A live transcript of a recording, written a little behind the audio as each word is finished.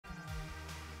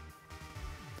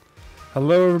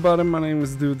Hello everybody, my name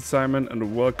is TheDudeSimon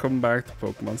and welcome back to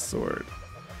Pokémon Sword.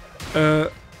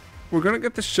 We're gonna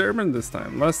get the Chairman this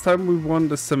time. Last time we won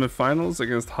the semifinals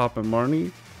against Hop and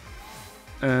Marnie.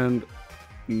 And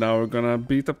now we're gonna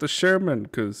beat up the Chairman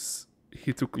because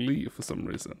he took leave for some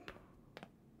reason.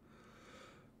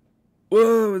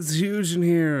 Whoa, it's huge in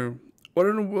here. What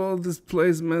in the world is this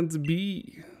place meant to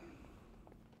be?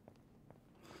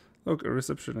 Look, a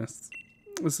receptionist.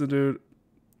 Listen, dude.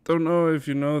 Don't know if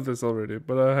you know this already,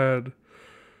 but I had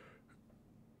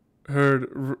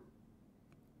heard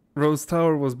Rose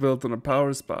Tower was built on a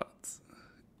power spot.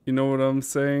 You know what I'm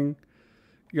saying?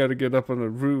 You gotta get up on the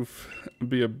roof and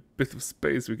be a bit of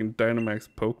space we can Dynamax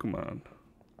Pokemon.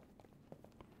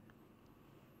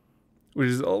 Which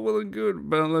is all well and good,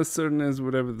 but unless certain is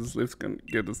whatever this lift can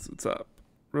get us to the top.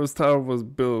 Rose Tower was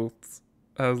built,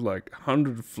 has like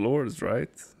 100 floors,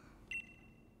 right?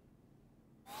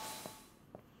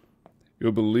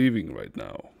 You'll be leaving right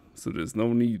now, so there's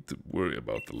no need to worry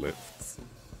about the lifts.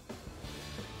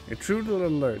 Intruder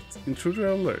alert! Intruder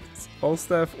alert! All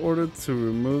staff ordered to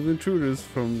remove intruders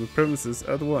from the premises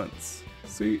at once.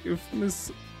 See, if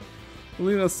Miss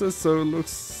Lena says so, it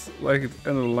looks like it's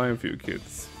end of the line for you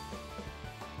kids.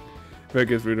 If I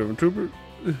get rid of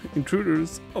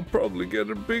intruders, I'll probably get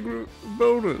a big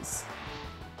bonus.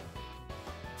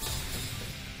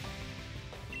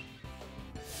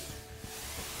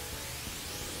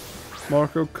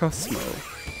 Marco Cosmo.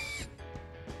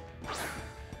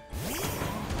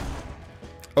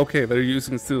 Okay, they're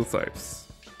using steel types.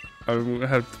 I'm gonna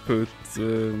have to put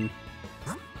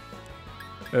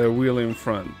a wheel in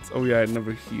front. Oh yeah, I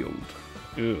never healed.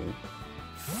 Ew.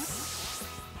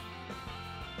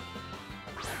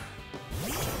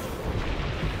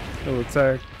 He'll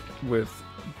attack with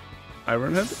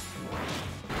Iron Head.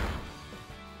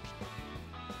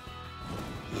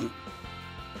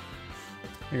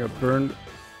 He got burned.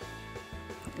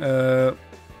 This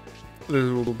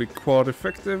will be quad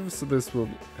effective, so this will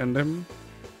end him.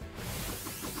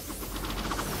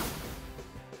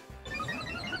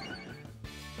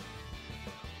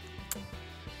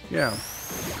 Yeah.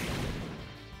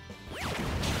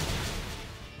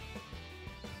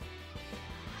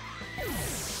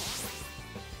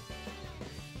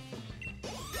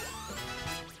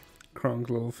 Kronk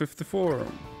level 54.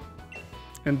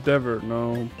 Endeavor,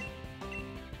 no.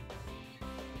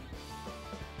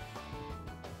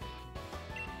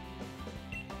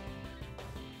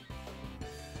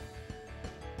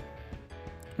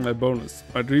 My bonus.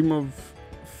 I dream of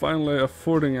finally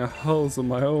affording a house of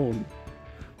my own.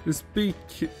 You speak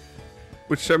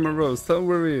with Shaman Rose. Tell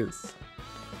where he is.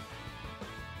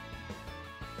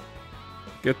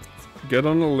 Get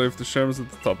on the lift. The Shaman's at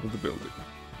the top of the building.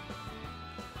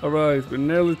 Alright, we're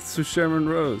nearly to Shaman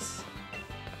Rose.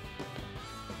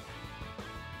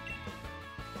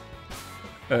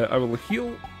 I will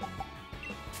heal.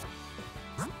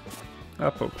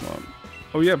 Pokemon.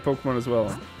 Oh yeah, Pokemon as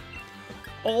well.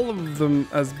 All of them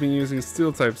has been using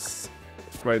steel types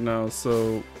right now,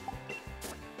 so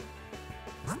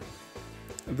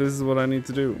this is what I need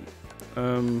to do.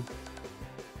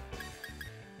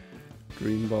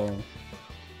 Green ball.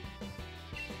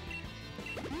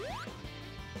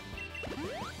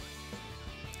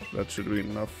 That should be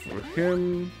enough for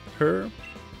him, her,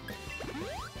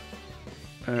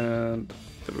 and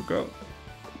there we go.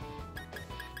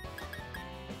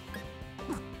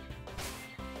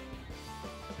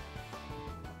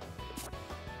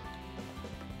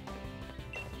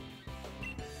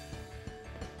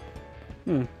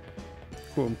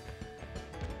 Cool.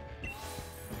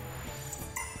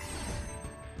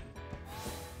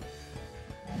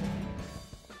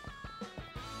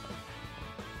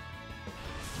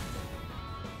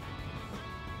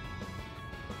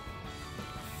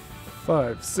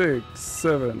 Five, 6,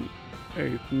 7,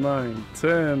 8, 9,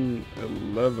 10,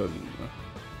 11.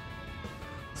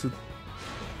 So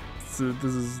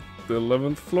this is the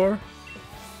 11th floor.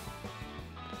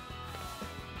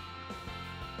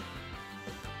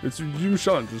 It's your gym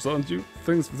challengers, aren't you?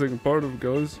 Thanks for taking part of the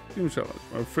Gallery's gym challenge.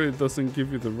 I'm afraid it doesn't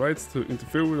give you the rights to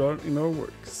interfere in our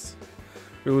works.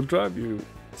 We will drive you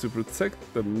to protect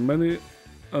the many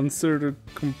uncertain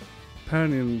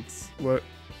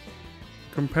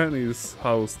companions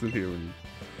housed in here in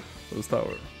Rose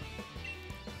Tower.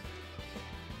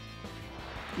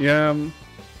 Yeah,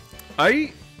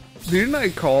 didn't I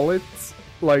call it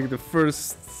like the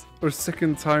first or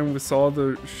second time we saw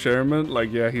the Chairman,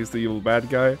 like, yeah, he's the evil bad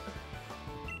guy.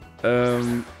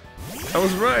 I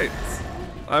was right.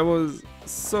 I was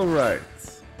so right.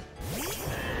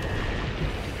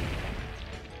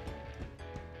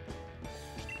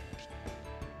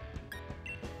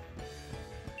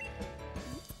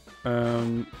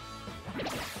 Um,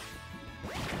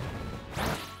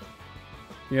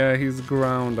 yeah, he's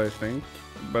ground, I think,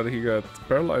 but he got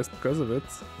paralyzed because of it.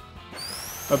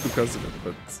 Not because of it,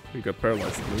 but he got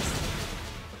paralyzed at least.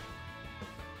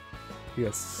 He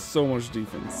has so much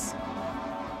defense.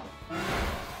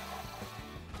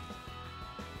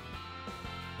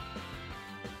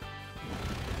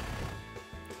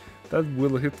 That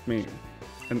will hit me,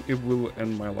 and it will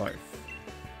end my life.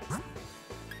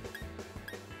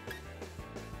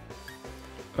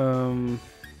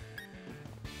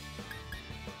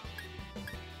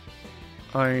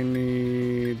 I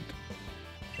need...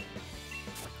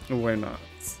 Why not?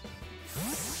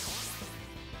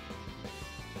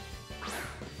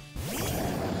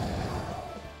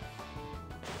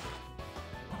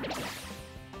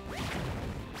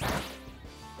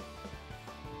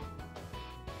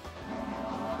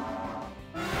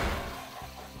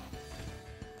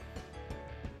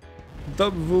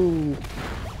 Double.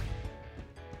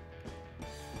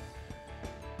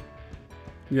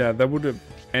 Yeah, that would have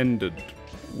ended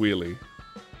Wheelie.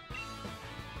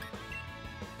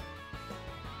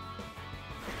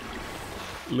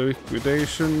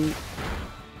 Liquidation.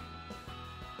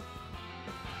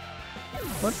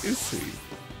 What is he?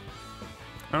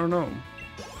 I don't know.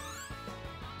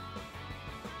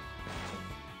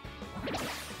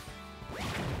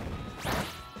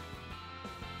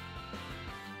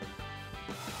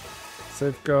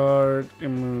 Safeguard,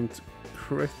 immune to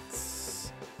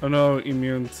crits. Oh no,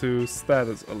 immune to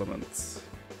status elements.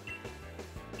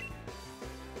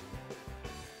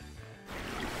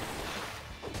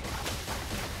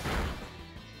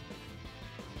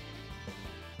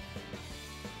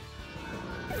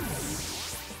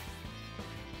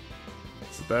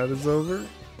 So that is over.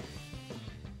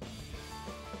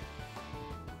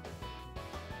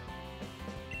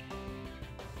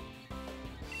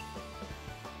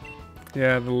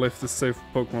 Yeah, the lift is safe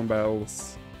for Pokemon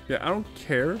battles. Yeah, I don't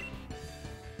care.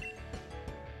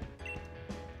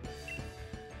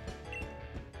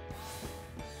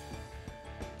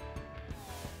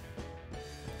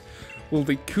 Well,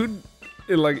 they could,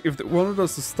 like, if they wanted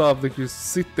us to stop, they could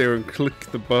sit there and click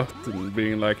the button,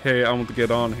 being like, hey, I want to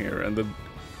get on here, and then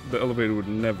the elevator would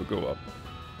never go up.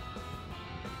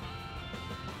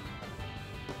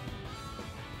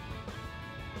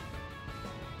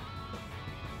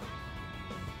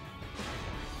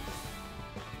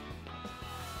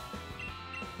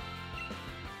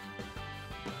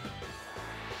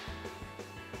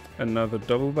 Another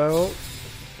double battle.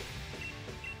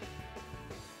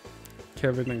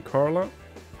 Kevin and Carla.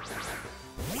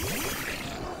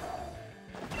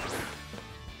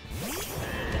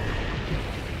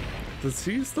 Does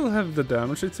he still have the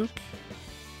damage he took?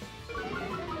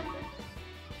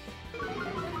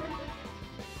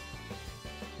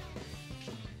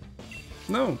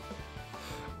 No.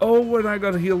 Oh, and I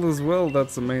got healed as well.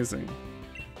 That's amazing.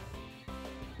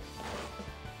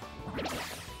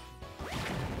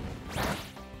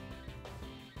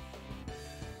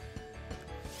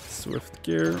 Swift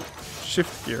gear,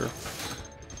 shift gear.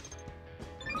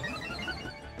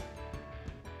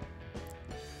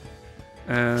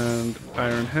 And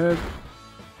Iron Head.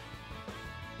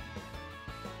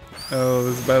 Oh,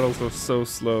 these battles are so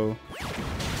slow.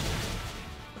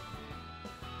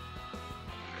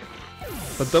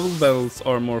 But double battles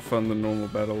are more fun than normal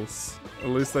battles. At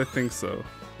least I think so.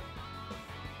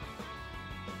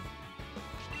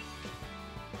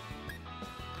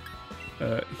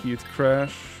 Heat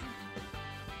Crash.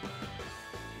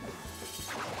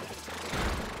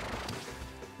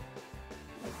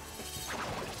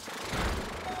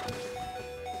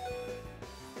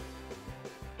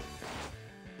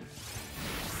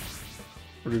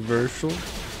 Reversal.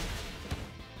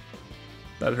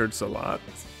 That hurts a lot.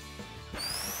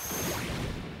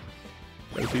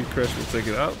 But Heat Crash will take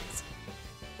it out.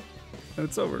 And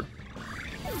it's over.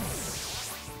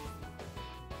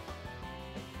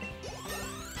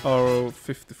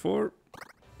 RO54.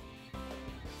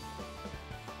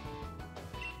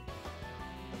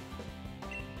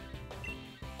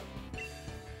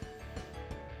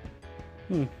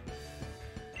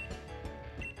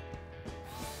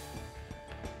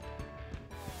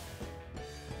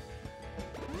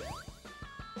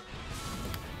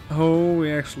 Oh,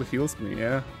 he actually heals me,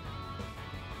 yeah.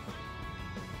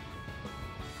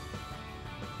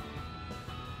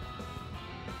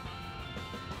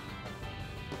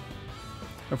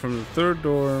 And from the third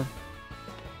door,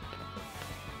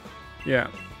 yeah.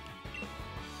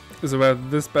 So about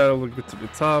this battle, we'll get to the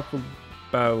top. We'll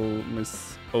battle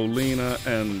Miss Olina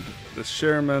and the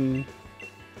Sherman.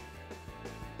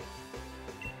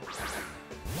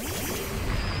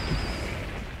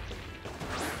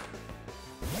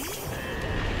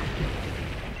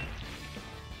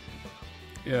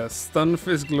 Yeah,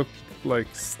 Stunfisk look like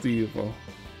steel.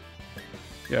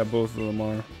 Yeah, both of them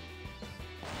are.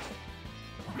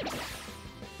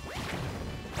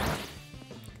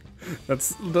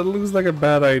 That looks like a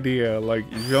bad idea. Like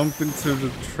jump into the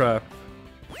trap.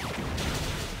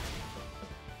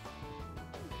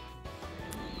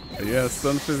 Yeah,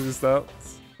 Stunfisk is out.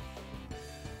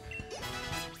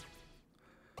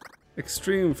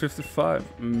 Extreme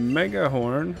 55. Mega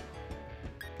Horn.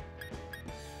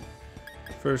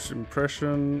 First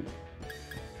impression.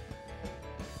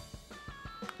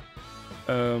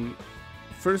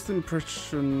 First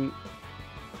impression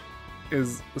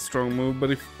is a strong move,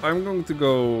 but if I'm going to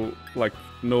go like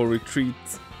no retreat,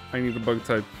 I need a bug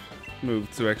type move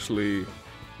to actually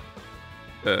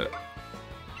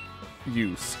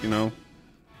use, you know?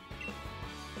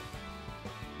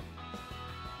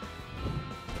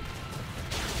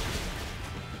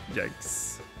 Yikes.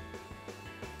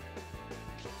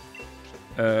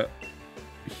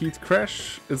 Heat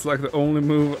Crash is like the only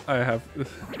move I have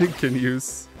can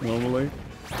use normally.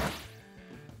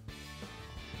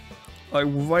 Like,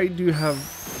 why do you have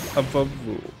a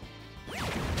bubble?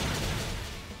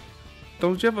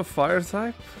 Don't you have a fire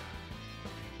type?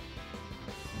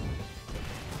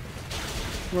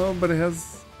 Well, but it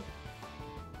has...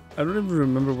 I don't even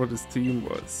remember what his team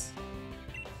was.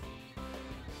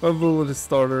 Bubble with his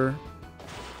starter.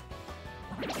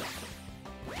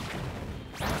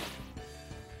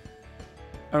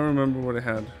 I remember what it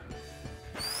had.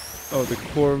 Oh, the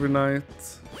Corviknight.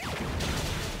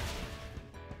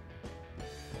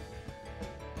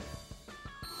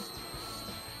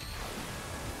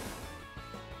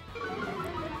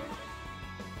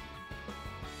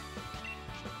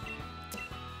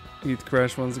 Heat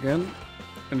Crash once again,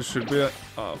 and it should be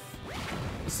off.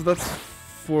 So that's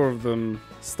 4 of them.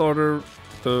 Starter,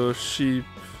 the sheep,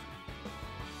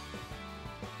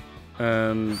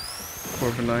 and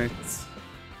Corviknight.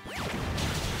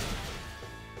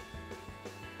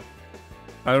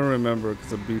 I don't remember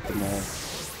because I beat them all.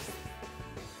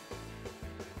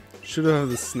 Should have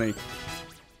the snake.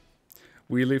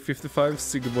 Wheelie 55,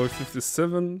 Sigurboy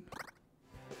 57.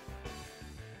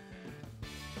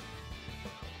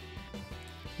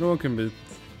 No one can beat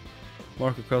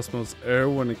Marco Cosmos Air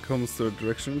when it comes to the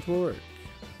direction it will work.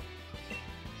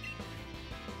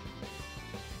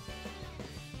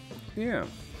 Yeah.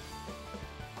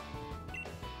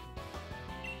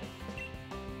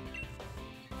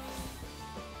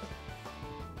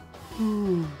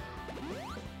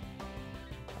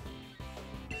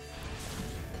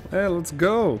 Hey, let's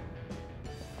go!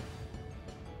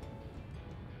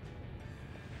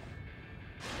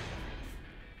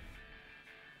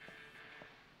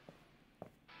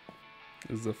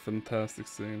 This is a fantastic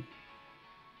scene.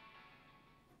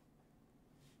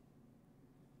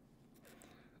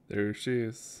 There she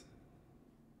is.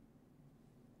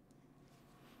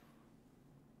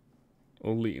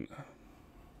 Olina.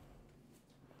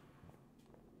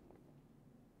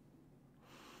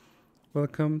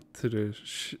 Welcome to the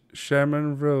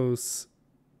Shaman Rose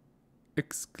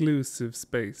exclusive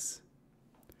space.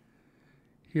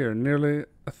 Here, nearly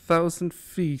 1,000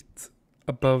 feet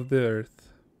above the earth.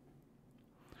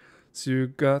 So you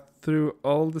got through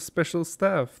all the special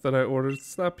staff that I ordered to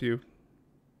stop you.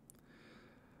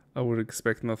 I would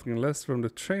expect nothing less from the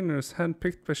trainers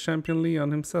handpicked by Champion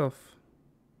Leon himself.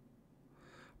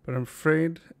 But I'm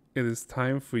afraid it is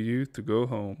time for you to go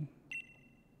home.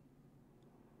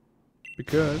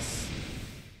 Because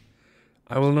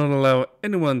I will not allow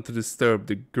anyone to disturb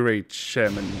the great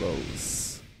Shaman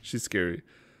Rose. She's scary.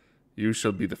 You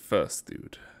shall be the first,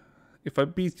 dude. If I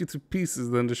beat you to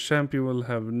pieces, then the champion will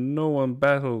have no one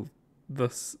battle,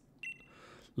 thus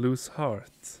lose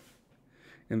heart.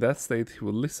 In that state, he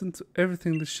will listen to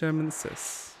everything the shaman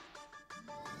says.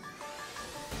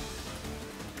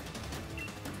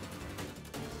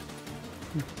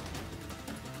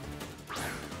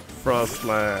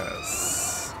 Frostlass.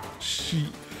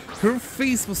 Her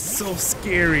face was so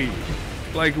scary.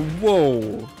 Like,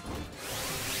 whoa.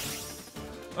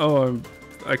 Oh,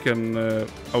 I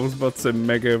was about to say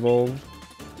Mega Evolve.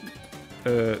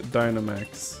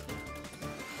 Dynamax.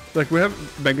 Like, we have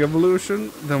Mega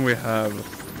Evolution, then we have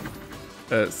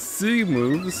C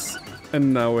moves,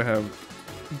 and now we have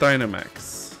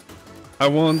Dynamax. I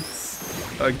want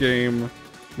a game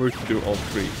where we can do all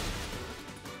 3.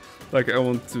 Like, I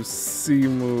want to C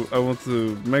move, I want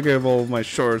to Mega Evolve my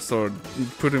short sword,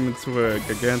 put him into a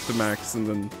Gigantamax, and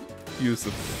then use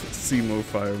a C move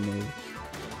fire move.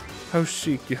 How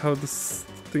cheeky, how this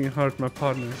thing hurt my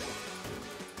partner.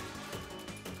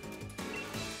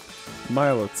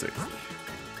 Milotic.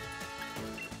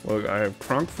 Well, I have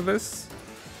Kronk for this.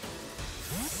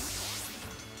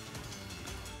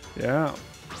 Yeah.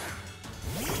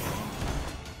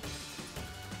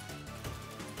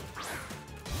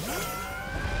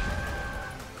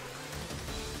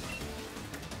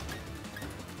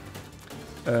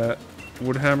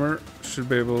 Woodhammer should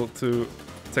be able to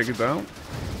take it down.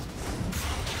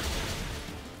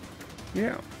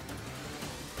 Yeah.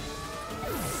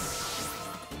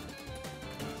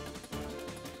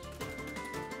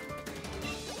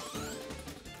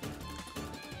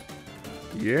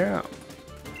 Yeah.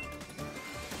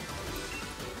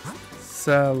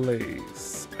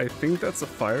 Sally's. I think that's a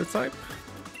fire type.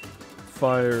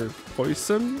 Fire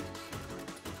poison.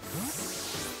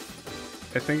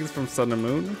 I think it's from Sun and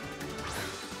Moon.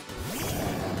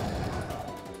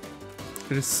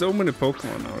 There's so many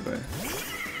Pokemon nowadays.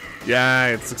 Yeah,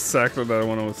 it's exactly that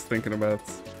one I was thinking about.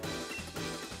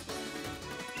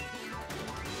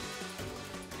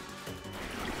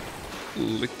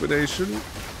 Liquidation.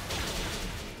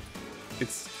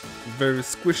 It's very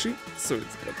squishy, so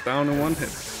it's got down in one hit.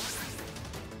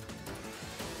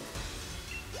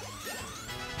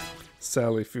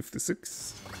 Sally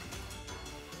 56.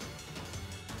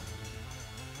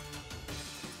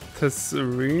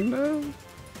 Tesserina?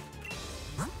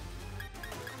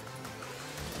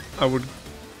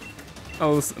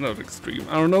 I'll send out extreme.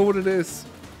 I don't know what it is,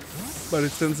 but it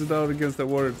sends it out against the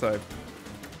water type.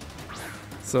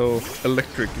 So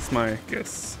electric is my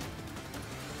guess.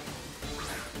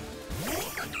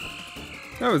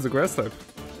 Oh, it's a grass type.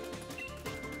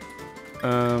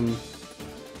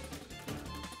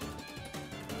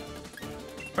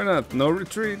 Why not? No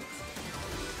retreat.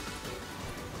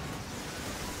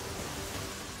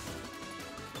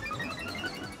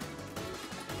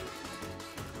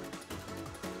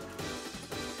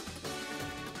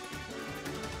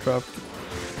 Drop.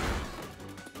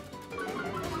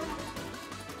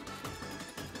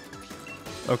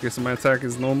 Okay, so my attack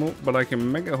is normal, but I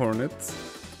can Mega Hornet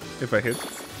if I hit.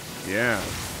 Yeah.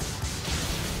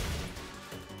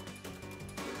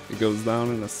 It goes down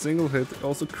in a single hit. It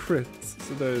also crits,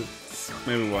 so that's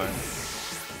maybe why.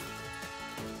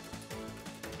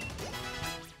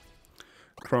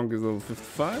 Kronk is level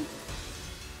 55.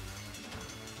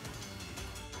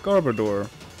 Garbodor.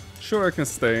 Sure, I can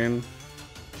stay in.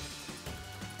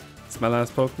 It's my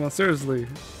last Pokemon. Seriously,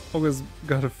 Olga's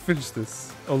gotta finish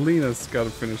this. Olena's gotta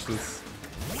finish this.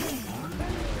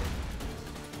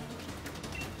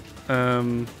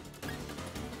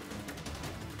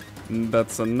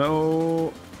 That's a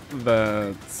no.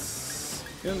 That's...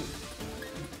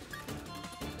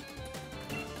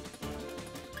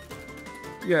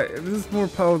 Yeah, there's more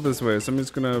power this way, so I'm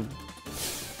just gonna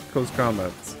close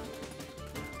combat.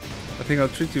 I think I'll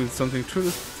treat you with something truly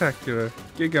spectacular.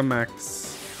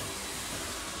 Gigamax.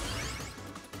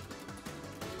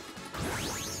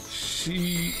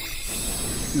 She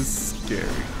is scary.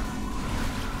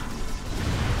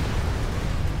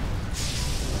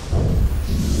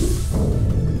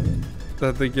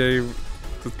 That they gave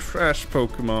the trash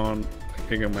Pokemon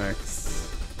Gigamax.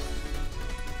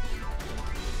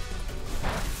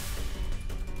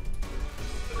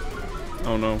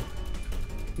 Oh no.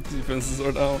 Defenses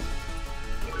are down.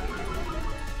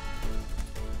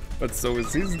 But so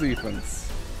is his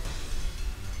defense.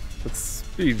 But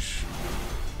speech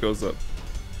goes up.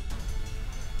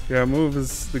 Yeah, move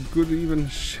is the good even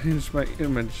changed my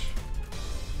image.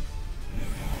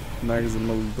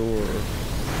 Maximal door.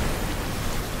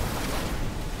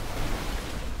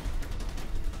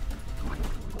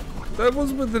 That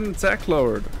was with an attack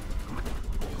lowered.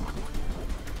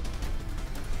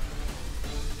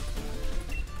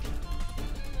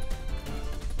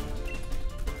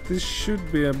 This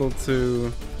should be able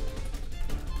to...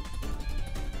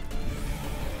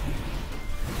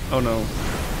 Oh no.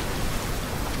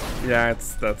 Yeah,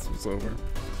 that's what's over.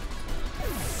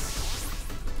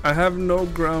 I have no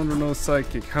ground or no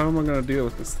psychic. How am I gonna deal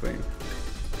with this thing?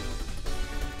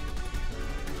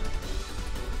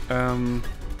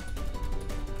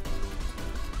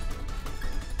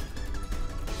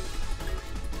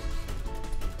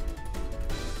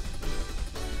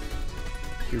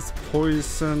 Is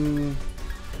poison.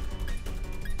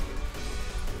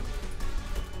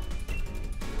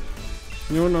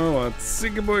 You know what?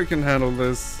 Sigaboy can handle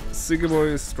this.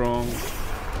 Sigaboy is strong.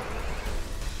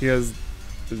 He has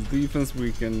his defense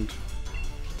weakened.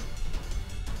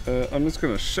 I'm just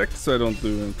gonna check so I don't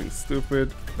do anything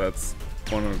stupid. That's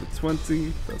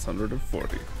 120. That's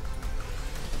 140.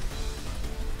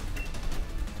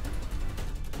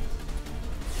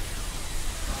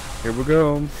 Here we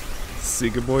go.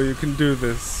 Sigaboy, you can do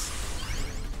this.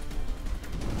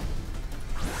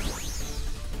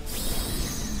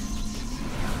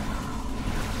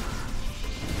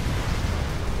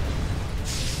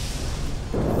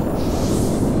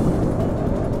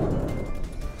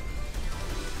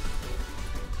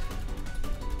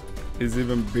 He's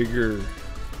even bigger.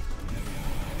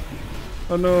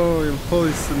 Oh no, he'll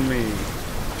poison me.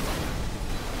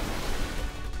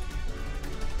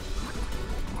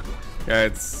 Yeah,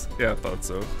 I thought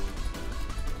so.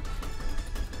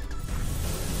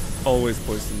 Always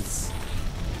poisons.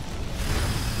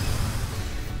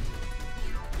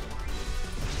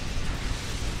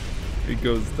 It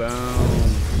goes down.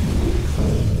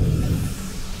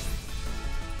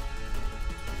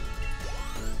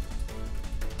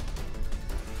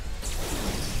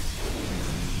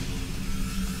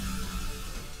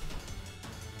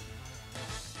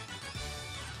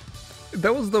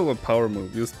 That was though a power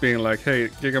move, just being like, hey,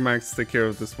 Gigamax, take care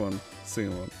of this one.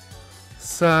 Single one.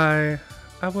 Sigh,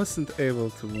 I wasn't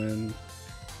able to win.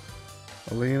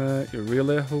 Alina, you're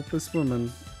really a hopeless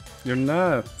woman. You're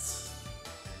not.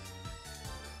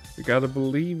 You gotta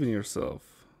believe in yourself.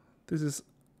 This is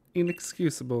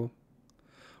inexcusable.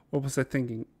 What was I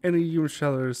thinking? Any human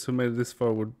challengers who made it this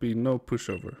far would be no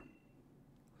pushover.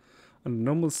 Under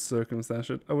normal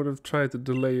circumstances, I would have tried to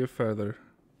delay you further.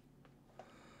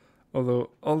 Although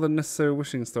all the necessary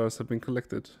wishing stars have been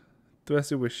collected. Do as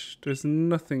you wish. There's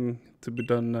nothing to be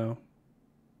done now.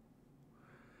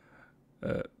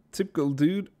 Typical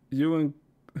dude, you and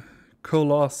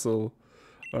Colossal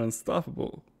are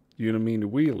unstoppable. You know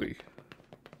mean wheelie.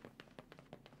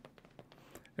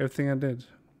 Everything I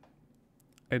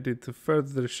did to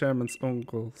further the shaman's own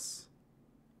goals.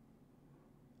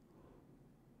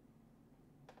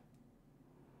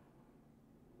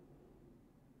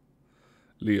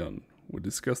 Leon, we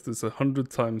discussed this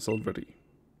 100 times already.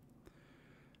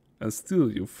 And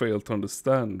still you fail to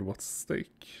understand what's at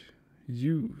stake.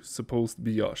 You supposed to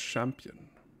be our champion.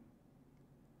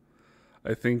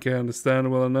 I think I understand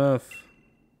well enough.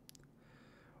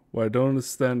 What I don't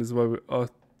understand is why we ought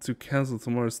to cancel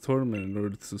tomorrow's tournament in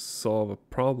order to solve a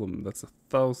problem that's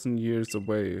 1,000 years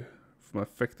away from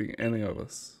affecting any of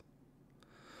us.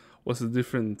 What's the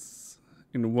difference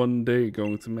in one day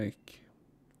going to make?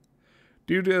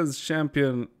 Duty as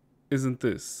champion isn't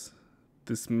this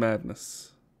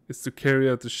madness. It's to carry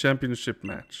out the championship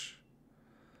match.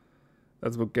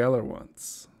 That's what Galar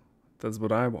wants. That's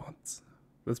what I want.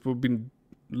 That's what we've been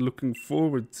looking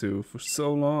forward to for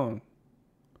so long.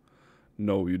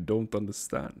 No, you don't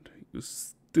understand. You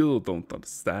still don't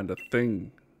understand a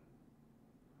thing.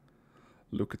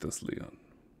 Look at us, Leon.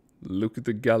 Look at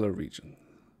the Galar region.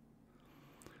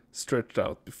 Stretched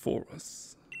out before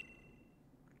us.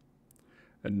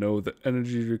 And know the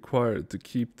energy required to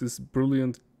keep this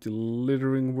brilliant,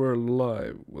 glittering world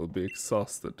alive will be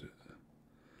exhausted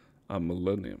a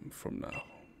millennium from now.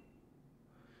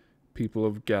 People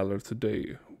of Galar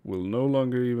today will no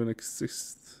longer even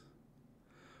exist.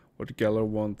 What Galar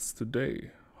wants today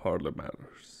hardly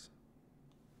matters.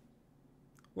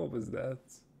 What was that?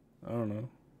 I don't know.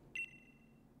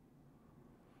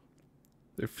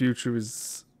 Their future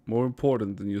is more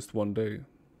important than just one day.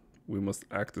 We must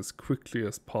act as quickly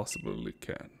as possibly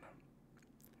can.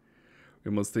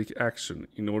 We must take action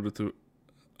in order to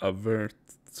avert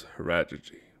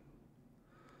tragedy,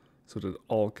 so that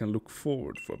all can look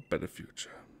forward for a better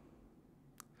future.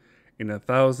 In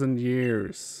 1,000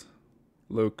 years.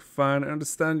 Look, fine, I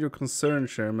understand your concern,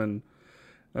 Chairman.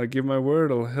 I give my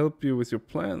word I'll help you with your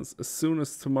plans as soon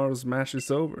as tomorrow's match is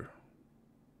over.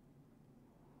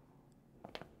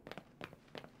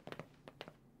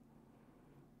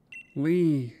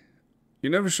 Lee, you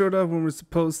never showed up when we're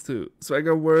supposed to, so I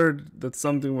got word that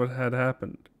something had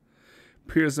happened.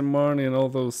 Pierce and Marnie and all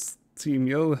those Team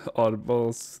Yell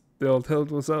oddballs, they all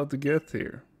helped us out to get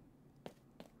here.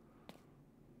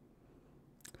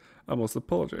 I must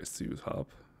apologize to you,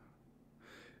 Hop,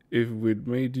 if we'd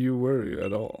made you worry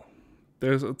at all.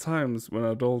 There's times when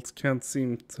adults can't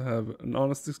seem to have an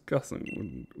honest discussion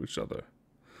with each other.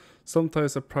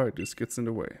 Sometimes our pride just gets in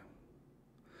the way.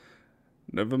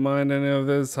 Never mind any of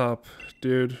this, Hop,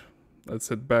 dude. Let's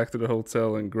head back to the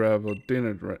hotel and grab a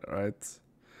dinner, right?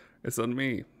 It's on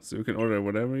me, so you can order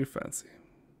whatever you fancy.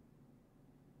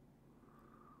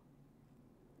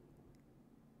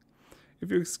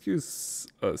 If you excuse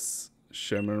us,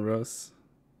 Chairman Russ,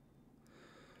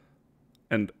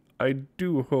 and I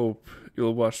do hope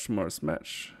you'll watch tomorrow's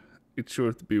match. It's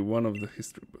sure to be one of the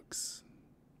history books.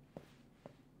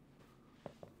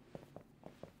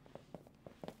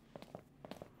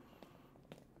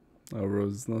 Oh,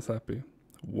 Rose is not happy.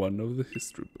 One of the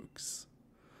history books.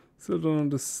 Still don't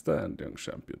understand, young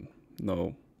champion.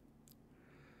 No.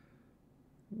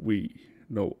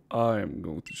 I'm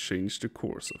going to change the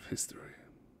course of history.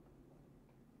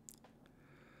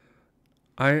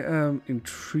 I am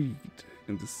intrigued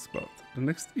in this spot. The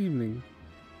next evening,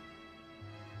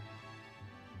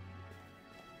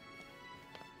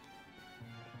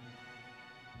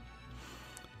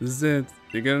 This is it.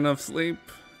 You get enough sleep.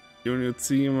 You and your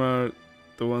team are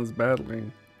the ones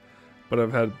battling. But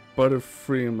I've had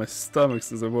butterfree in my stomach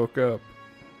since I woke up.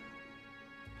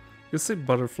 You say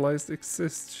butterflies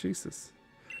exist, Jesus.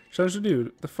 Challenge the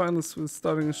dude. The finals will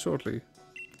starting shortly.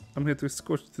 I'm here to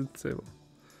escort you to the table.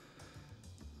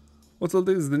 What's all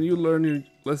this? Didn't you learn your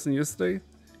lesson yesterday?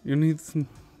 You need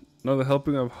another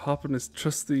helping of Hoppin's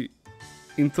trusty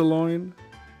Interloin?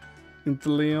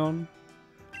 Interleon?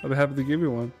 I'll be happy to give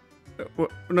you one.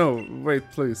 No, wait,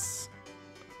 please.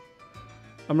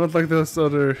 I'm not like those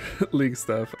other league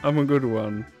staff. I'm a good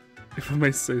one, if I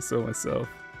may say so myself.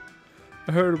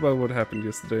 I heard about what happened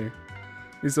yesterday.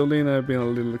 Miss Olina had been a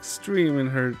little extreme in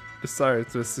her desire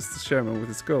to assist the chairman with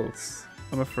his goals.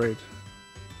 I'm afraid.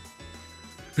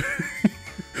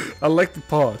 I like the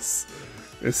pause.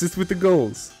 Assist with the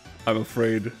goals. I'm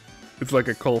afraid. It's like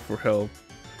a call for help.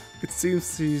 It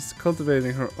seems she's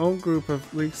cultivating her own group of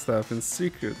league staff in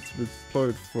secret to be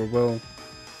deployed for, well,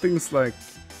 things like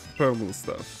thermal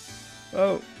stuff.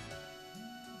 Oh.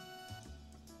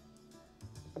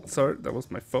 Sorry, that was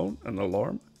my phone, an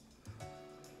alarm.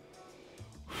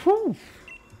 Whew.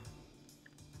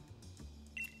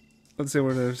 Let's see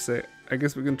what they say. I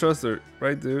guess we can trust her,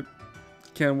 right, dude?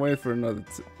 Can't wait for another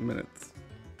minute.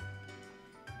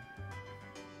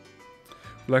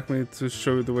 Would like me to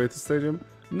show you the way to stadium?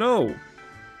 No!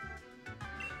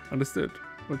 Understood.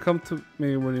 Well, come to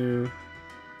me when you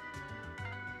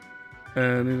need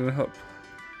any help.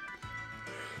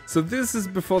 So this is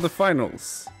before the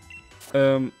finals.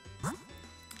 I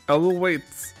will wait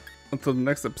until the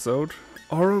next episode.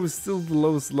 Oro is still the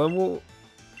lowest level?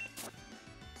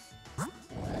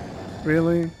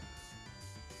 Really?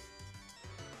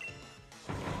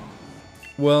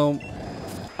 Well,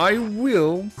 I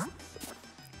will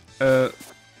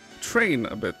train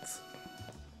a bit.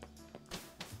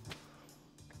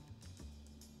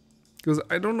 Because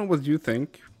I don't know what you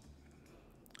think,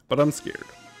 but I'm scared.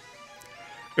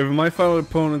 If my final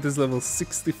opponent is level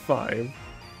 65,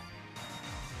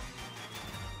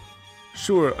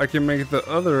 sure, I can make the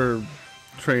other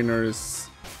trainers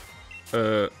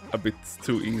a bit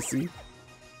too easy.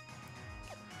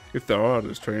 If there are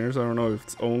other trainers, I don't know if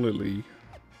it's only Lee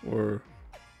or...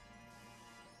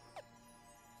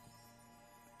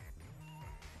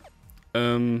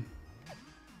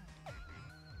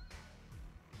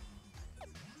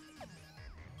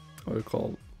 what are they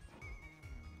called?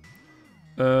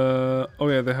 Oh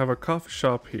yeah, they have a coffee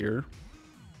shop here.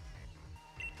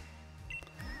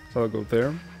 So I'll go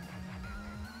there.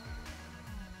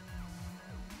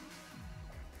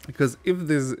 Because if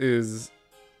this is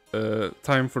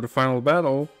time for the final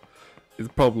battle,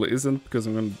 it probably isn't, because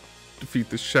I'm gonna defeat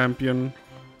the champion.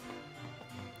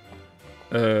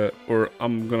 Or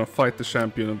I'm gonna fight the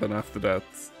champion, and then after that,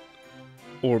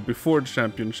 or before the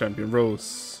champion, Champion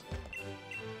Rose.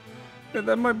 Yeah,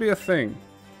 that might be a thing.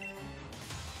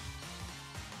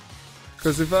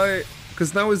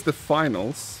 Because now is the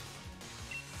finals,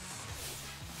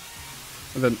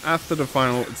 and then after the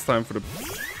final, it's time for the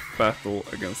battle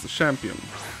against the champion.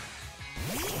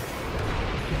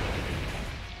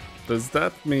 Does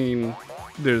that mean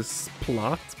there's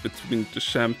plot between the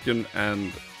champion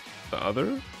and the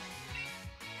other?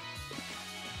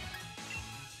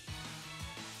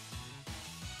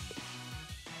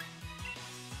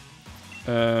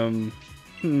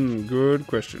 Good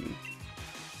question.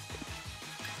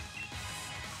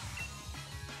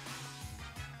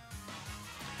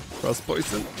 Cross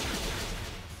poison.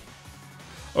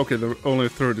 Okay, they're only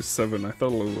 37. I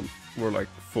thought were like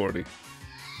 40.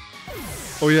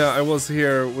 Oh yeah, I was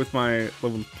here with my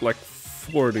level like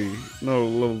 40, no,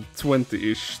 level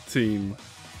 20-ish team.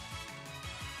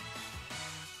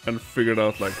 And figured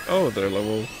out like, oh, they're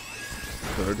level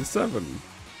 37.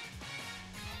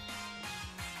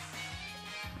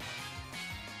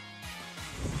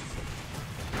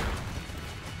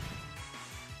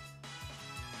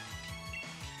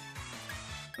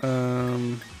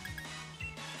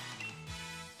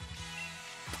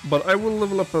 But I will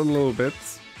level up a little bit.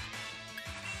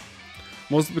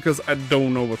 Mostly because I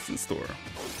don't know what's in store.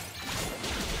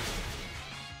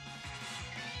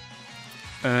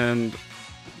 And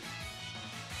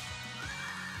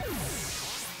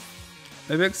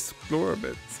maybe explore a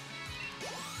bit.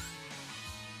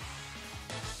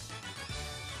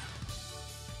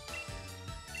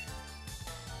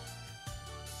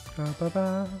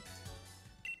 Ba-ba-ba.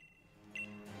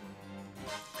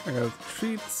 I got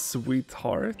treat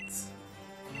sweetheart.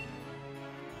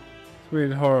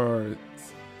 Sweetheart.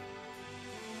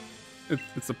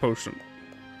 It's a potion.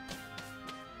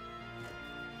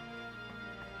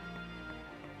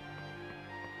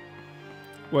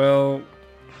 Well,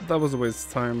 that was a waste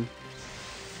of time.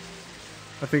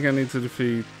 I think I need to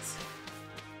defeat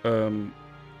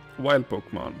wild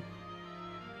Pokemon.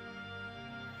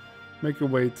 Make your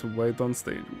way to White on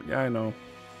Stadium. Yeah, I know.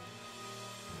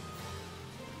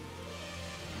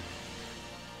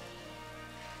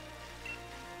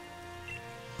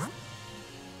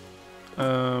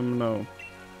 No.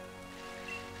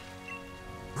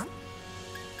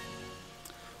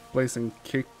 Blazing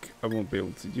Kick, I won't be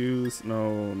able to use.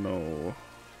 No.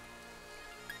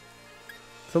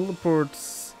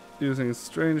 Teleports using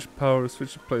strange power,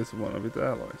 switch to place of one of its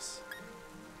allies.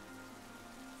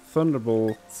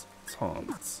 Thunderbolt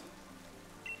Taunt.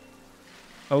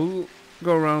 I'll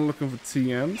go around looking for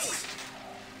TMs.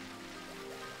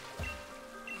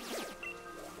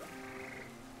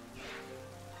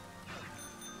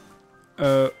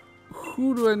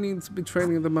 Who do I need to be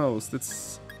training the most?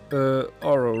 It's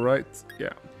Oro, right?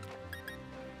 Yeah.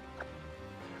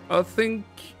 I think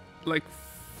like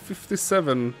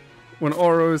 57. When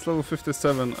Oro is level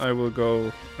 57, I will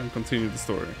go and continue the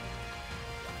story.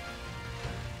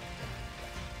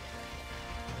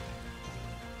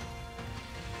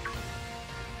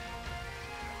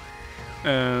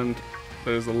 And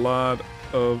there's a lot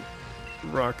of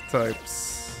rock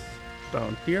types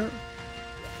down here.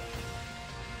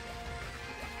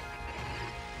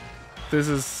 This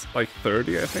is like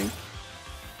 30, I think.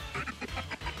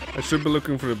 I should be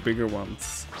looking for the bigger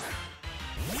ones.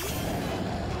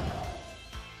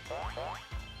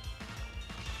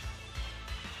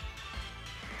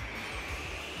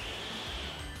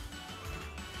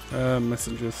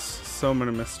 Messages. So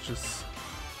many messages.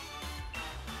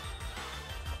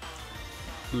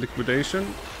 Liquidation.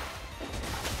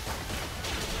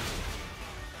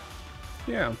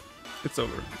 Yeah, it's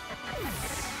over.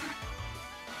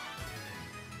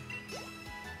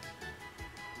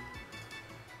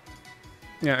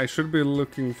 Yeah, I should be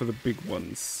looking for the big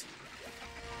ones.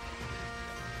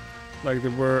 Like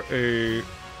there were a...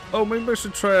 Oh, maybe I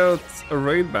should try out a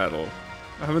raid battle.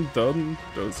 I haven't done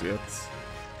those yet.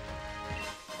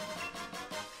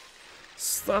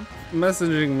 Stop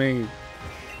messaging me.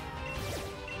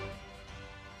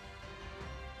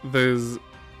 There's...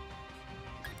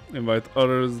 Invite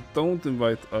others, don't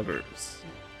invite others.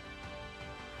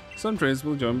 Some trains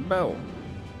will join battle.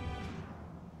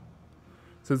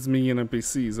 So it's me and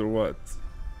NPCs or what?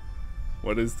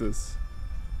 What is this?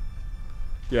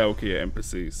 Yeah, okay, yeah,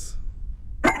 NPCs.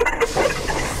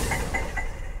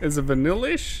 Is it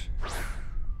vanilla-ish?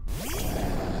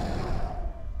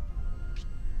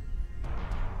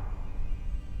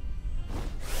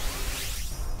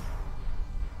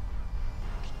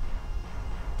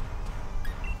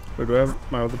 Wait, do I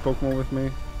have my other Pokemon with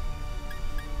me?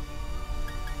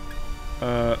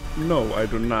 No, I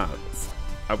do not.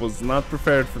 I was not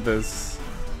prepared for this.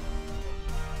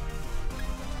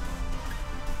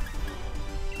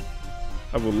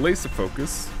 I will laser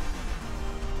focus.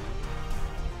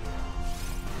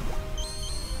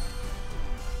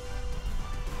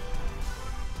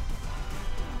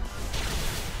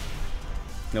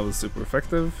 That was super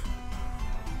effective.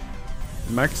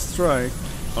 Max strike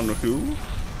on who?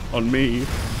 On me.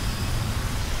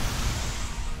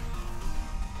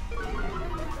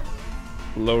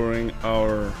 Lowering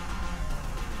our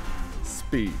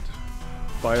speed.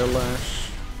 Fire Lash.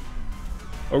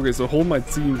 Okay, so whole my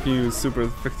team can use super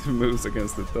effective moves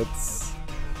against it.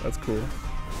 That's cool.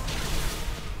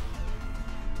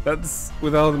 That's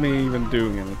without me even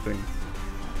doing anything.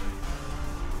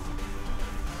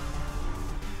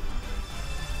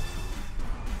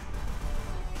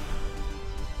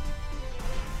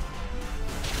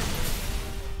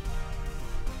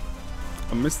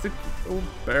 A mystical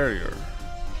barrier.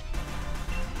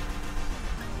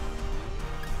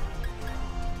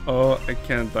 Oh, I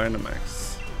can't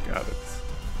Dynamax. Got it.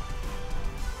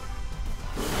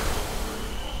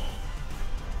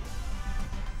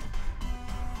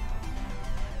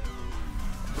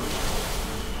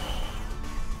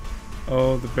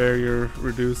 Oh, the barrier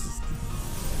reduces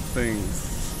things.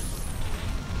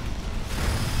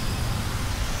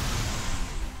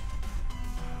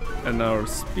 And our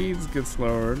speeds gets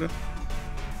lowered.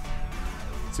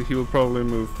 So he will probably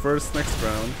move first next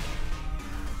round.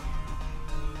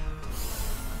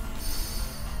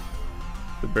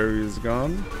 The barrier is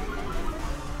gone.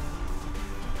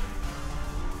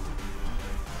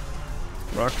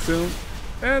 Rock Tomb.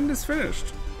 And it's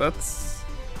finished. That's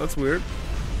weird.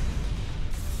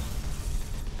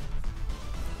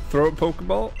 Throw a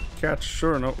Pokeball? Catch,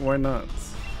 sure, no, why not?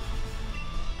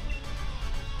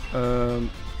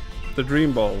 The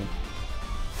Dream Ball.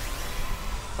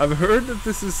 I've heard that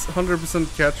this is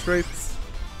 100% catch rates.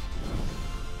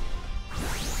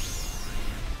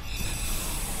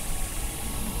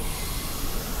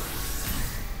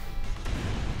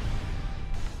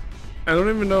 I don't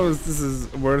even know if this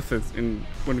is worth it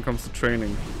when it comes to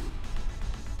training.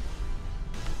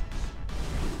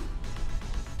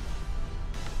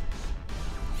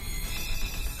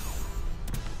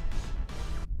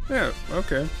 Yeah,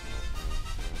 okay.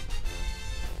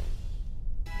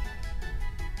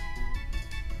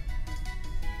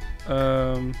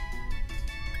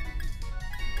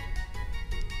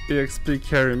 EXP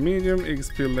carry medium,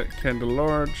 EXP candy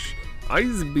large,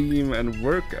 ice beam, and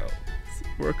workout.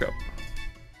 Work up.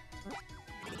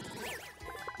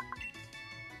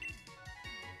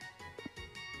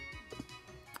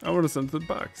 I want to send it to the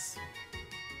box.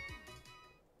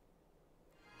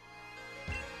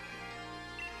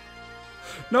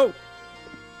 No!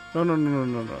 No, no, no, no,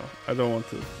 no, no. I don't want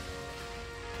to.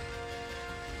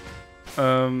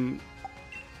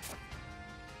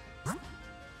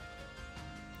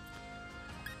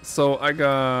 So I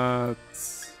got...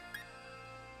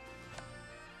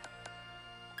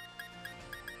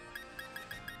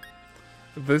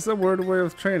 There's a weird way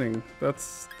of training.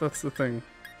 That's the thing.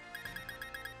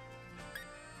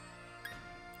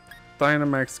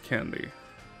 Dynamax candy.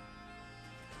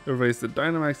 Erase the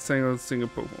Dynamax single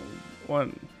Pokemon.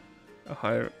 1. A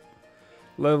higher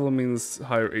level means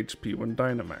higher HP when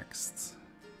Dynamaxed.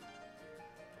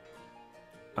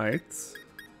 Aight.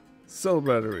 Cell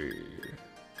battery.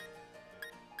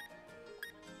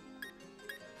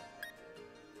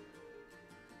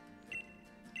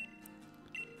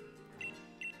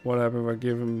 What happens if I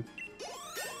give him...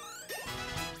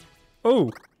 Oh!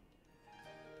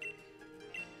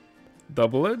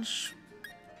 Double edge?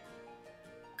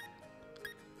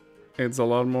 It's a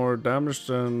lot more damage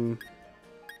than...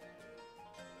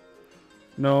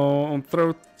 No, on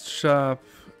Throat Chap,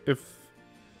 if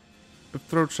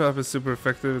Throat Chap is super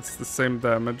effective, it's the same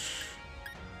damage.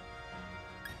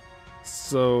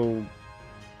 So...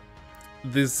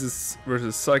 This is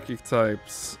versus Psychic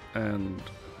types and...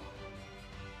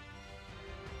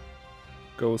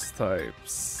 Ghost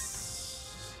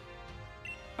types.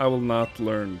 I will not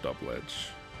learn Double Edge.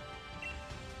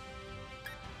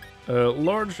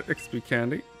 Large XP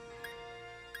candy.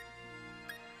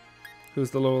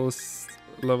 Who's the lowest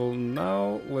level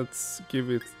now? Let's give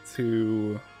it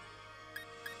to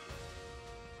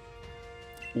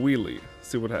Wheelie.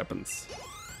 See what happens.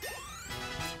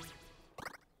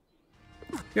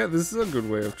 Yeah, this is a good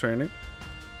way of training.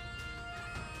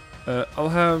 I'll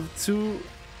have 2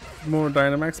 more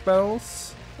Dynamax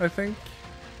battles, I think.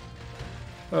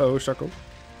 Oh, Shuckle.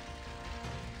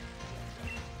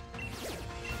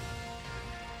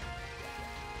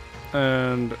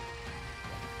 And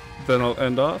then I'll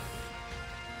end off.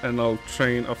 And I'll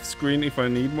train off screen if I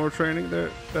need more training there,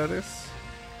 that is.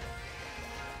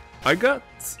 I got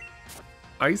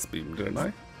Ice Beam, didn't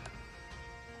I?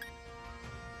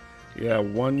 Yeah,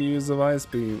 1 use of Ice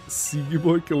Beam. Seagy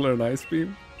Boy can learn Ice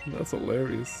Beam? That's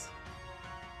hilarious.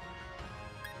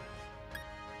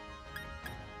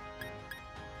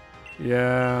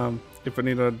 Yeah, if I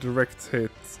need a direct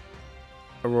hit,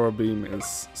 Aurora Beam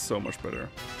is so much better.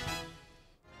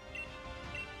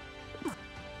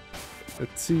 A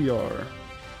TR.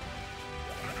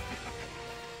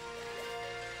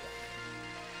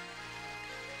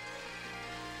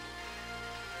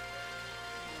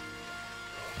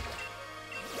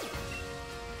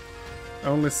 I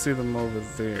only see them over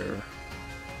there.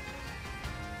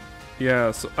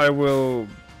 Yeah, so I will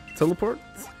teleport.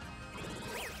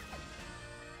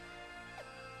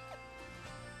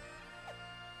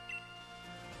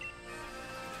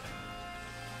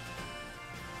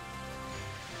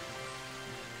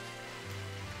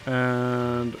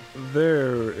 And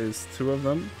there is 2 of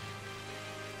them.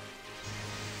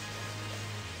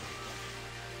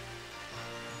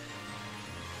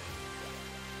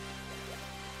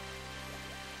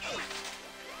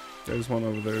 There's one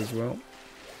over there as well.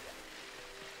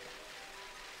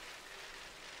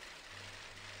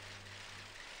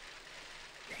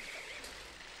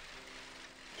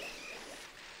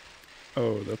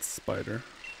 Oh, that's Spider.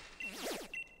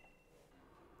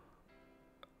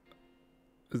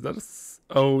 Is that a...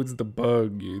 Oh, it's the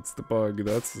bug. It's the bug.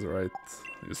 That's right.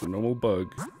 It's a normal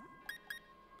bug.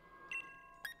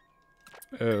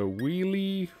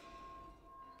 Wheelie.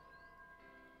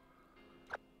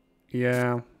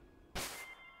 Yeah.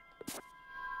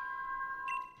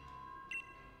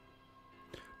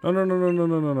 No, no, no, no, no,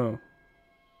 no, no, no.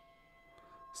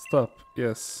 Stop.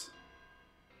 Yes.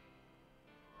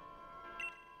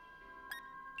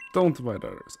 Don't buy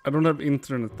others. I don't have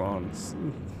internet on.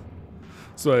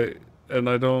 So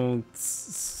I don't,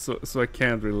 so I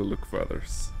can't really look for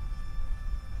others.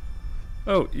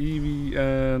 Oh, Eevee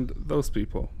and those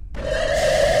people. A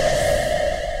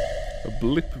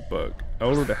blip bug. I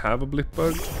already have a blip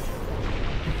bug,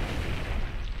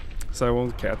 so I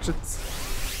won't catch it.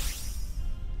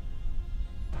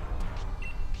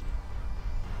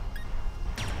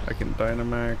 I can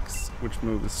Dynamax, which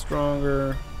move is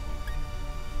stronger.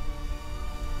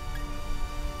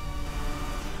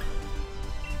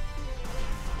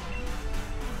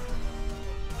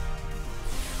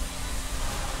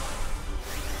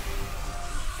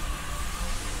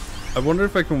 I wonder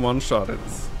if I can one-shot it.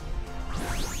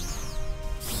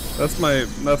 That's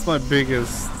my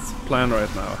biggest plan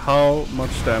right now. How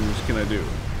much damage can I do?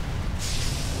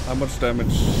 How much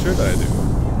damage should I do?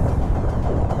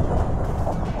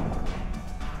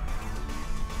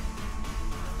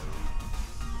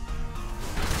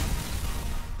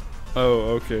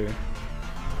 Oh, okay.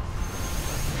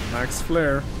 Max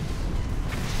Flare.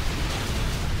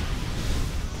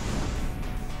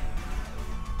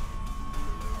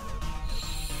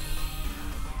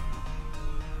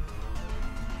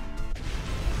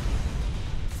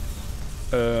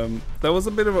 That was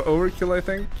a bit of an overkill, I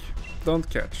think. Don't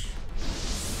catch.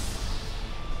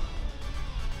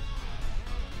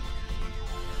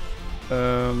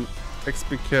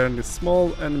 XP Candy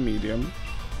small and medium.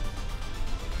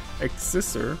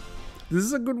 X-Scissor. This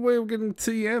is a good way of getting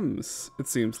TMs, it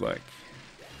seems like.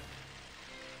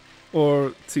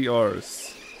 Or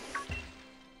TRs.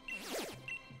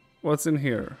 What's in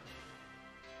here?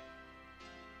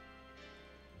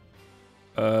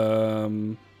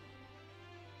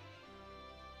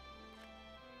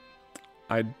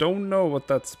 I don't know what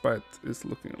that sprite is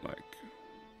looking like.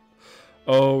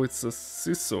 Oh, it's a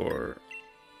scissor.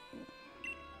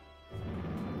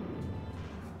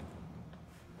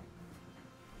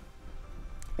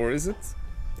 Or is it?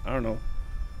 I don't know.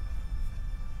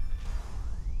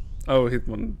 Oh, hit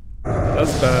one.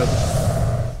 That's bad.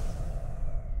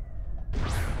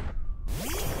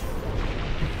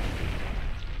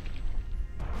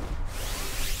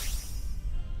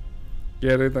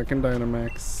 Get it, I can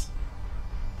Dynamax.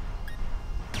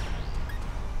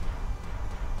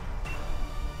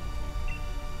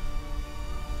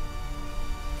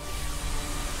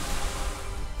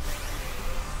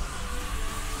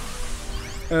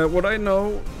 What I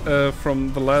know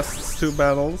from the last two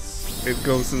battles, it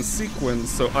goes in sequence,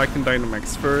 so I can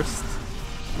Dynamax first.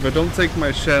 If I don't take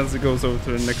my chance, it goes over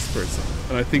to the next person.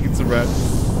 And I think it's a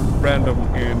random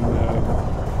in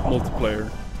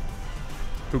multiplayer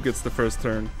who gets the first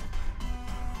turn.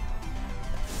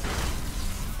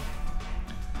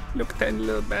 Look, tiny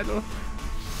little battle.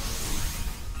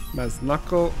 Mass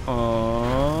Knuckle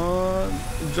on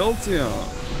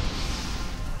Jolteon.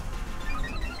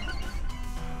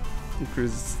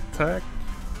 Increases attack.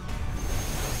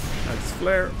 Max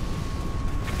Flare.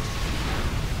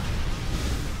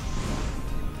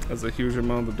 Has a huge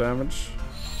amount of damage.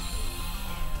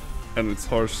 And its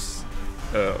harsh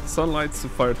sunlight, so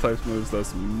fire type moves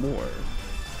does more.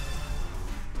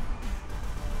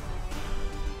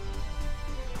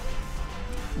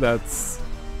 That's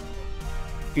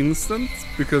instant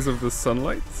because of the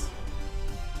sunlight.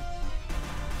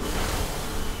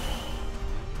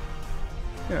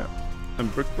 Yeah.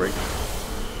 And Brick Break.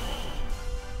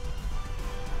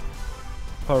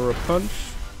 Power Punch.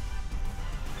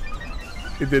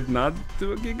 It did not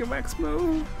do a Gigamax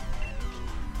move.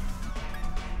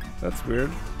 That's weird.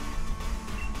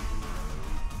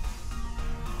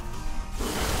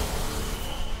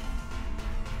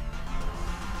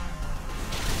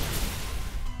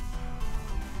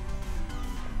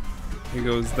 He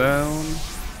goes down.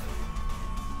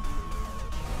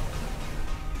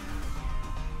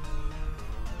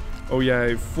 Oh yeah,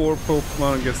 if 4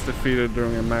 Pokemon gets defeated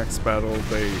during a max battle,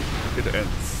 it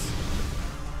ends.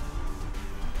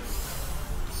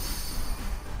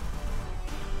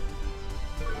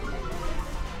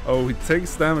 Oh, he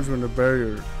takes damage when the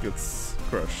barrier gets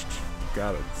crushed.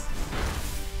 Got it.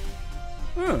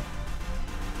 Huh.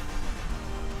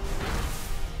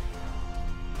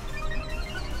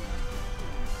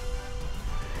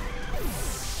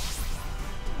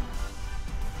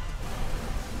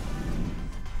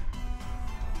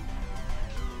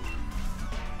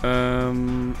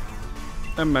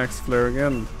 And Max Flare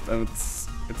again, and it's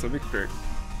a victory.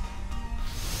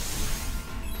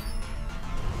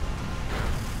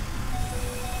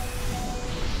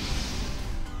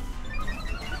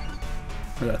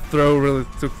 That throw really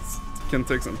can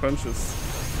take some punches.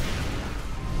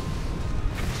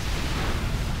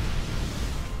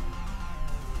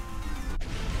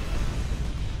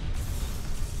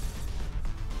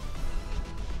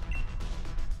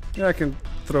 Yeah, I can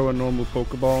throw a normal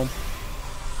Pokeball.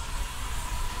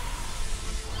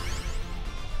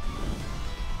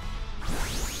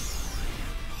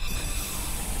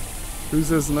 Who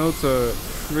says no to a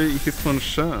free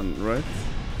Hitmonchan, right?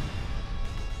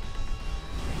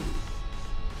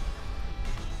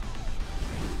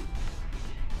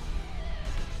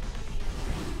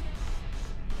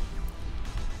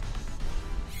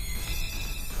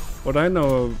 What I know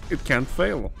of, it can't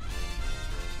fail.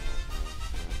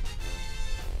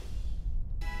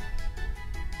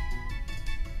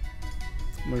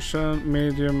 Machan,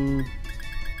 medium,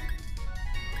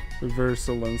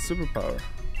 reversal, and superpower.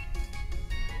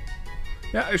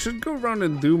 Yeah, I should go around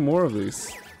and do more of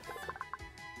these.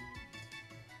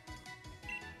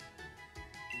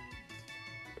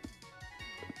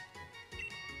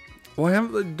 Why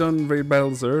haven't they done raid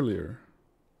battles earlier?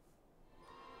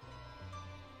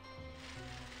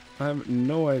 I have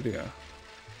no idea.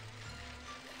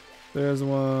 There's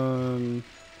one.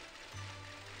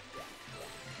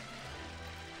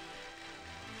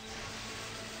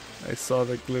 I saw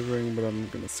the glittering, but I'm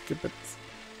gonna skip it.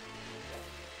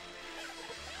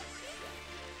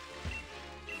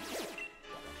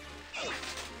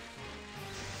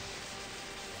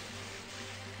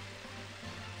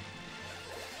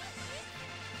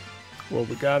 What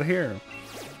we got here?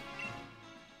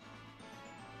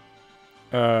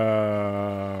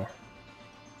 I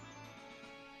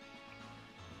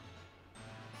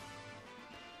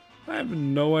have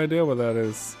no idea what that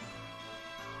is.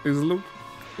 Does it look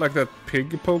like that pig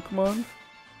Pokemon?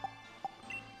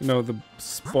 You know, the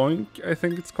Spoink, I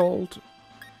think it's called.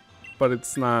 But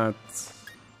it's not.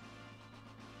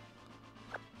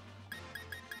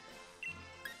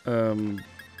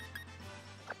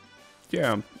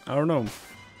 Yeah, I don't know.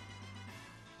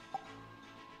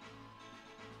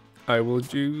 I will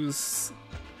use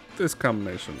this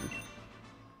combination.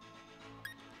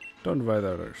 Don't divide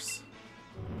others.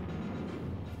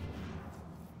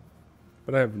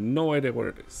 But I have no idea what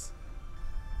it is.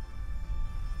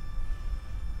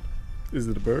 Is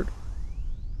it a bird?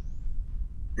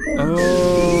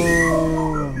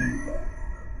 Oh!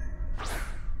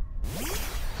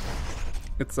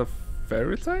 It's a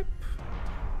fairy type?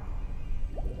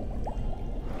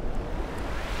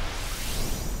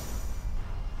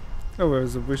 Oh,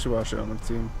 there's a Wishy-Washy on the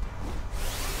team.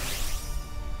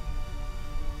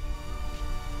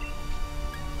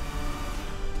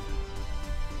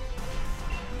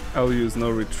 I'll use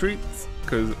no retreat,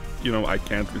 because, you know, I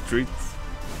can't retreat.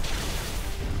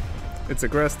 It's a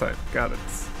grass type, got it.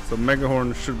 So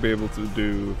Megahorn should be able to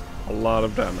do a lot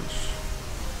of damage.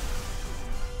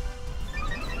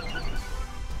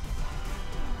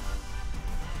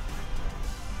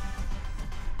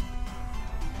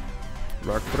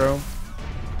 Rock throw.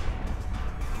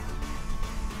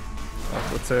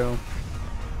 Aqua tail.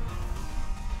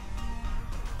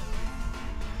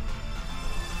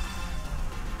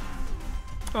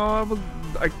 Oh,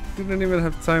 I didn't even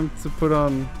have time to put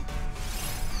on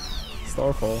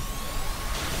Starfall.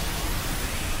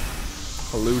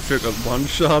 Halucha got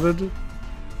one-shotted.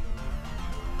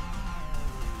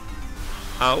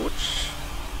 Ouch.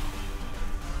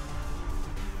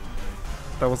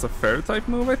 That was a fairy type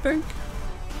move, I think.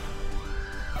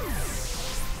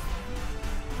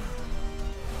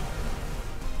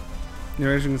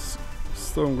 Eurasian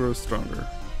Storm grows stronger.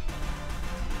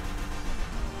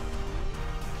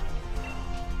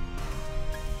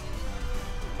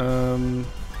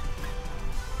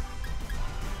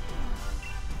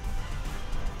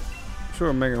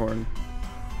 Sure, Megahorn.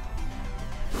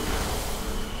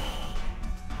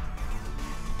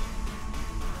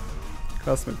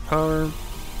 Cosmic power.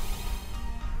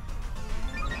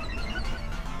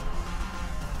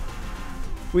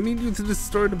 We need you to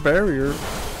destroy the barrier.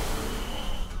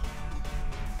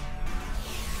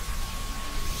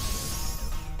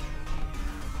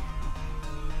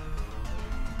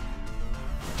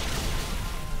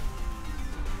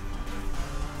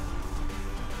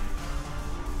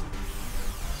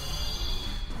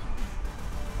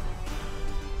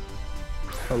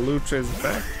 Halucha is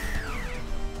back.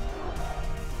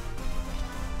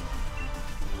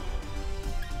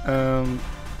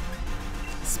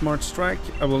 Smart Strike.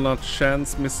 I will not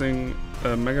chance missing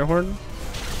Megahorn.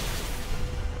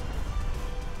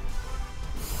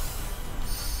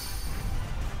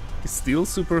 Is Steel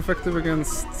super effective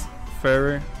against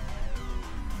Fairy?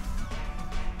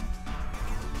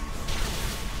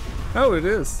 Oh, it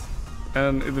is.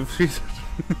 And it defeated.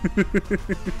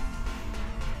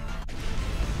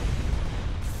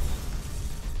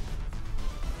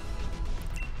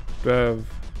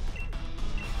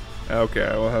 Okay,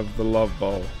 I will have the love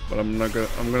ball, but I'm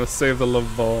gonna save the love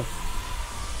ball.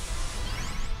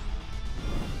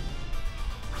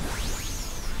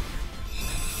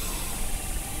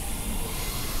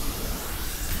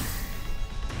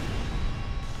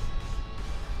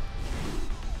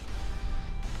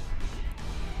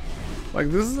 Like,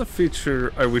 this is a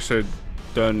feature I wish I'd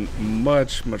done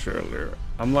much earlier.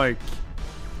 I'm like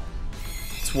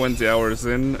 20 hours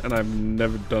in and I've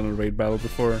never done a raid battle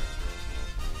before.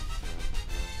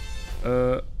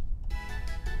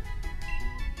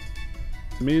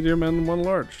 Medium and one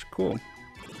large, cool.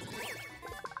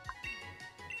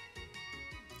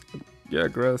 Yeah,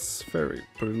 grass fairy,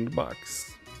 put it in the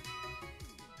box.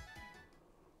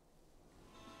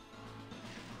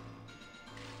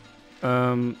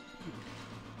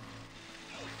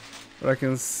 But I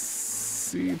can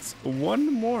see it's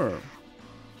one more.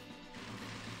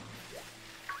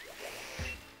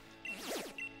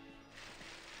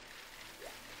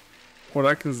 What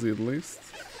I can see at least.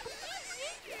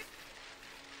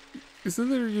 Isn't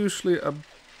there usually a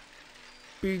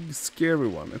big scary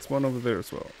one? It's one over there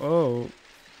as well. Oh.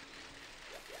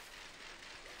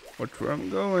 Watch where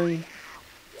I'm going.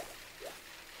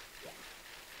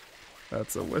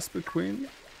 That's a Whisper Queen.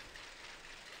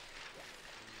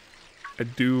 I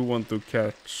do want to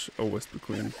catch a Whisper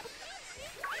Queen.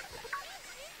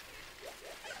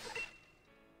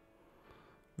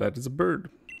 That is a bird.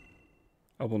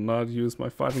 I will not use my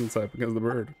fighting type against the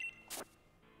bird.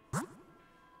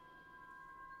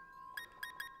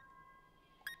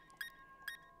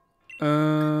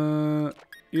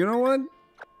 You know what?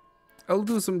 I'll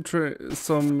do some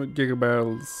Giga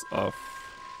Battles off.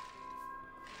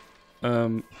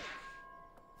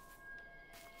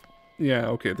 Yeah,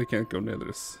 okay, they can't go near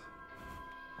this.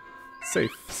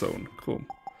 Safe zone, cool.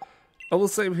 I will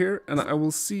save here, and I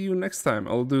will see you next time.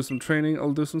 I'll do some training,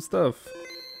 I'll do some stuff.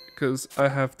 Because I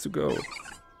have to go.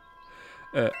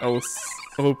 I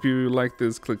hope you like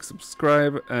this, click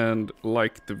subscribe, and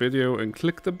like the video, and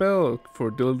click the bell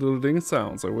for diddle ding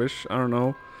sounds. I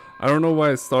don't know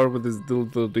why I started with this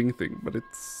diddle ding thing, but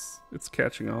it's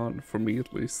catching on, for me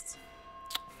at least.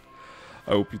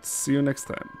 I hope to see you next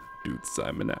time.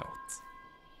 DudeSimon out.